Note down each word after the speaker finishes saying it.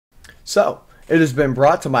So, it has been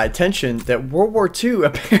brought to my attention that World War II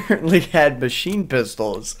apparently had machine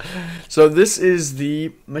pistols. So this is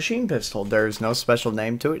the machine pistol. There's no special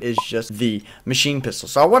name to it. It's just the machine pistol.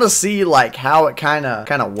 So I want to see like how it kind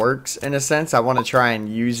of works in a sense. I want to try and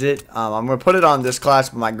use it. I'm going to put it on this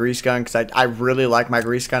class with my grease gun because I really like my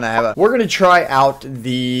grease gun. We're going to try out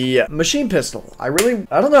the machine pistol. I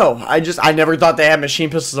don't know. I never thought they had machine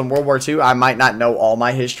pistols in World War II. I might not know all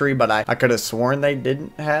my history, but I could have sworn they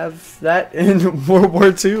didn't have that in World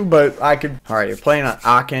War II, but I could. Alright, you're playing on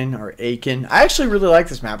Aachen or Aachen. I actually really like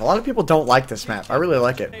this map. A lot of people don't like this map. I really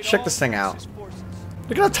like it. Check this thing out.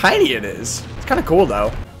 Look at how tiny it is. It's kind of cool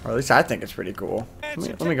though. Or at least I think it's pretty cool.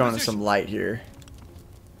 Let me go into some light here.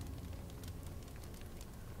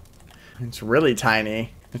 It's really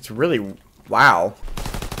tiny. It's really, wow.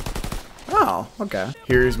 Oh, okay.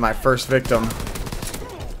 Here's my first victim.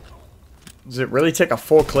 Does it really take a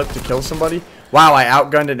full clip to kill somebody? Wow, I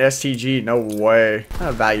outgunned an STG. No way.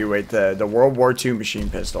 I'll evaluate the World War II machine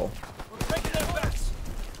pistol.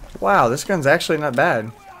 Wow, this gun's actually not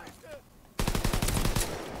bad.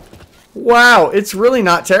 Wow, it's really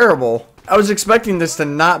not terrible. I was expecting this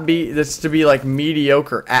to be like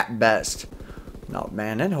mediocre at best. No,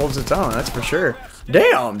 man, it holds its own, that's for sure.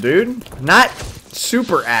 Damn, dude. Not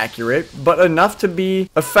super accurate, but enough to be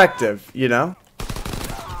effective, you know?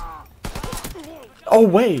 Oh,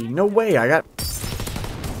 wait, no way.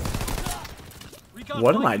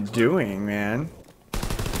 What am I doing, man?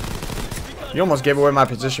 You almost gave away my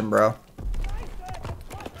position, bro.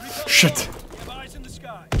 Shit.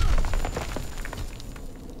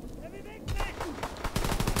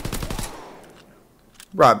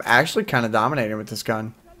 Bro, I'm actually kind of dominating with this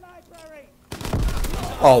gun.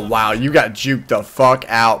 Oh, wow. You got juked the fuck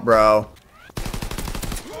out, bro.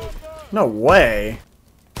 No way.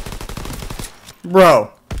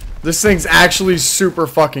 Bro. This thing's actually super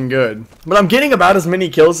fucking good. But I'm getting about as many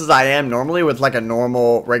kills as I am normally with like a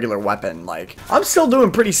normal regular weapon. Like, I'm still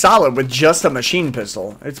doing pretty solid with just a machine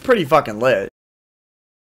pistol. It's pretty fucking lit.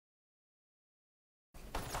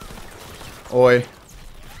 Oi.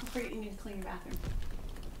 You need to clean your bathroom.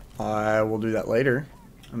 I will do that later.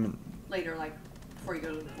 Later, like before you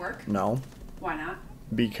go to work? No. Why not?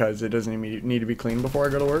 Because it doesn't need to be cleaned before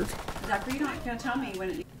I go to work. Zachary, you're not going to tell me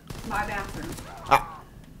when it's my bathroom. Ah.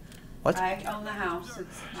 What? I own the house.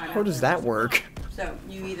 It's my bathroom. How does that work? So,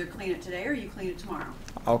 you either clean it today or you clean it tomorrow.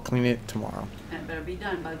 I'll clean it tomorrow. And it better be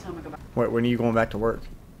done by the time I go back. Wait, when are you going back to work?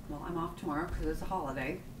 Well, I'm off tomorrow because it's a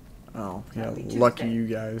holiday. Oh, So yeah, it'll be lucky Tuesday. you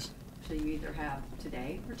guys. So you either have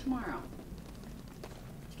today or tomorrow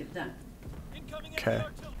to get it done. Okay.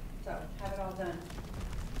 So, have it all done.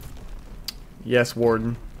 Yes,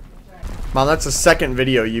 Warden. Mom, that's the second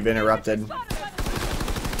video you've interrupted.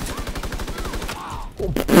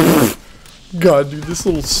 God, dude, this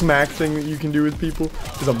little smack thing that you can do with people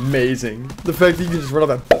is amazing. The fact that you can just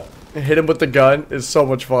run up and hit him with the gun is so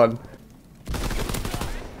much fun.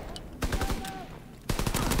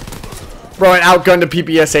 Bro, it outgunned a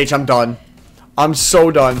PPSH. I'm done. I'm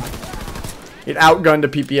so done. It outgunned a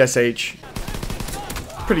PPSH.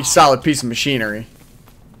 Pretty solid piece of machinery.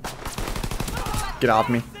 Get off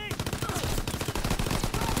me.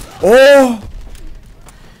 Oh!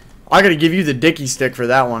 I gotta give you the dicky stick for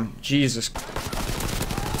that one. Jesus.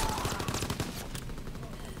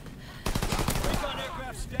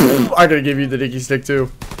 I gotta give you the dicky stick too.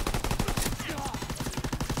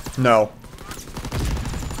 No.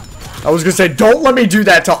 I was gonna say, don't let me do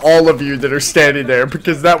that to all of you that are standing there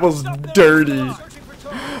because that was dirty.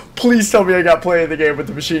 Please tell me I got play of the game with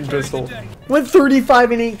the machine pistol. Went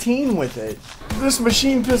 35 and 18 with it. This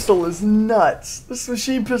machine pistol is nuts. This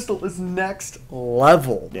machine pistol is next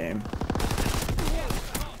level game.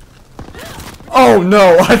 Oh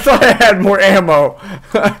no, I thought I had more ammo.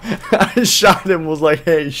 I shot him, was like,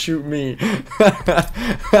 hey, shoot me.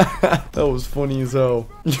 That was funny as hell.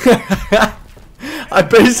 I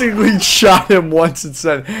basically shot him once and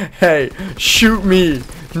said, hey, shoot me,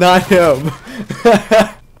 not him.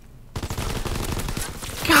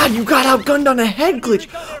 God, you got outgunned on a head glitch.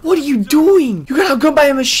 What are you doing? You got outgunned by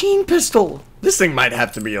a machine pistol. This thing might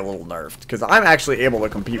have to be a little nerfed because I'm actually able to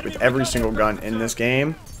compete with every single gun in this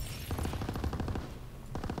game.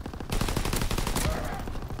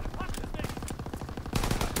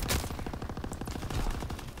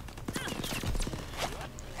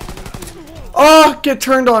 Oh, get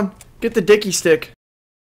turned on. Get the dicky stick.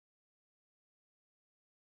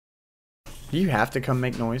 Do you have to come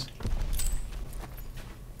make noise?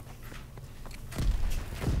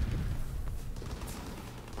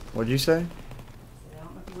 What'd you say? I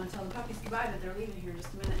don't know if you want to tell the puppies goodbye, but they're leaving here in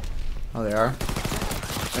just a minute. Oh, they are?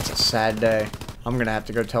 That's a sad day. I'm gonna have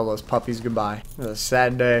to go tell those puppies goodbye. It was a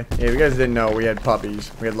sad day. Yeah, if you guys didn't know, we had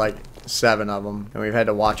puppies. We had like 7 of them, and we've had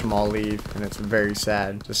to watch them all leave, and it's very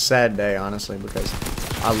sad. It's a sad day, honestly, because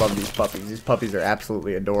I love these puppies. These puppies are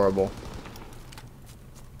absolutely adorable.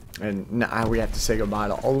 And now we have to say goodbye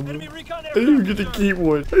to all of them. I didn't get to keep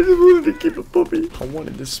one. I just wanted to keep a puppy. I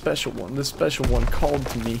wanted this special one. This special one called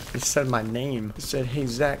to me. It said my name. It said, hey,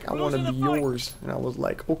 Zach, I want to be yours. And I was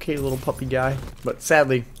like, okay, little puppy guy. But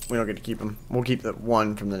sadly, we don't get to keep him. We'll keep the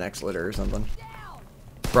one from the next litter or something.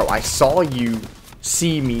 Bro, I saw you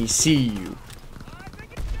see me see you.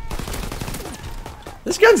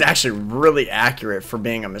 This gun's actually really accurate for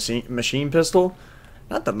being a machine pistol.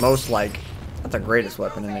 Not the most, like... not the greatest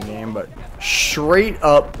weapon in the game, but straight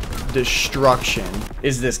up destruction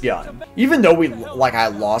is this gun. Even though I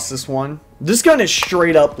lost this one, this gun is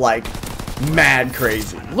straight up like mad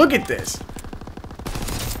crazy. Look at this.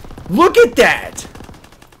 Look at that.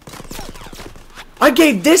 I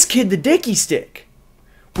gave this kid the dicky stick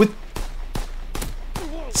with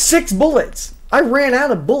 6 bullets. I ran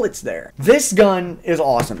out of bullets there. This gun is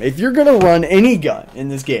awesome. If you're gonna run any gun in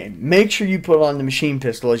this game, make sure you put on the machine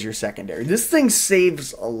pistol as your secondary. This thing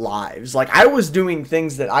saves lives. Like, I was doing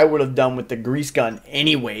things that I would have done with the grease gun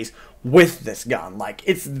anyways with this gun. Like,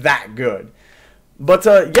 it's that good. But,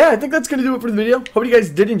 yeah, I think that's gonna do it for the video. Hope you guys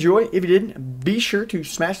did enjoy. If you did, be sure to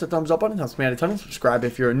smash the thumbs up button. It helps me out a ton. Subscribe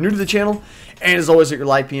if you're new to the channel. And as always, let your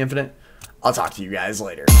life be infinite. I'll talk to you guys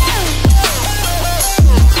later.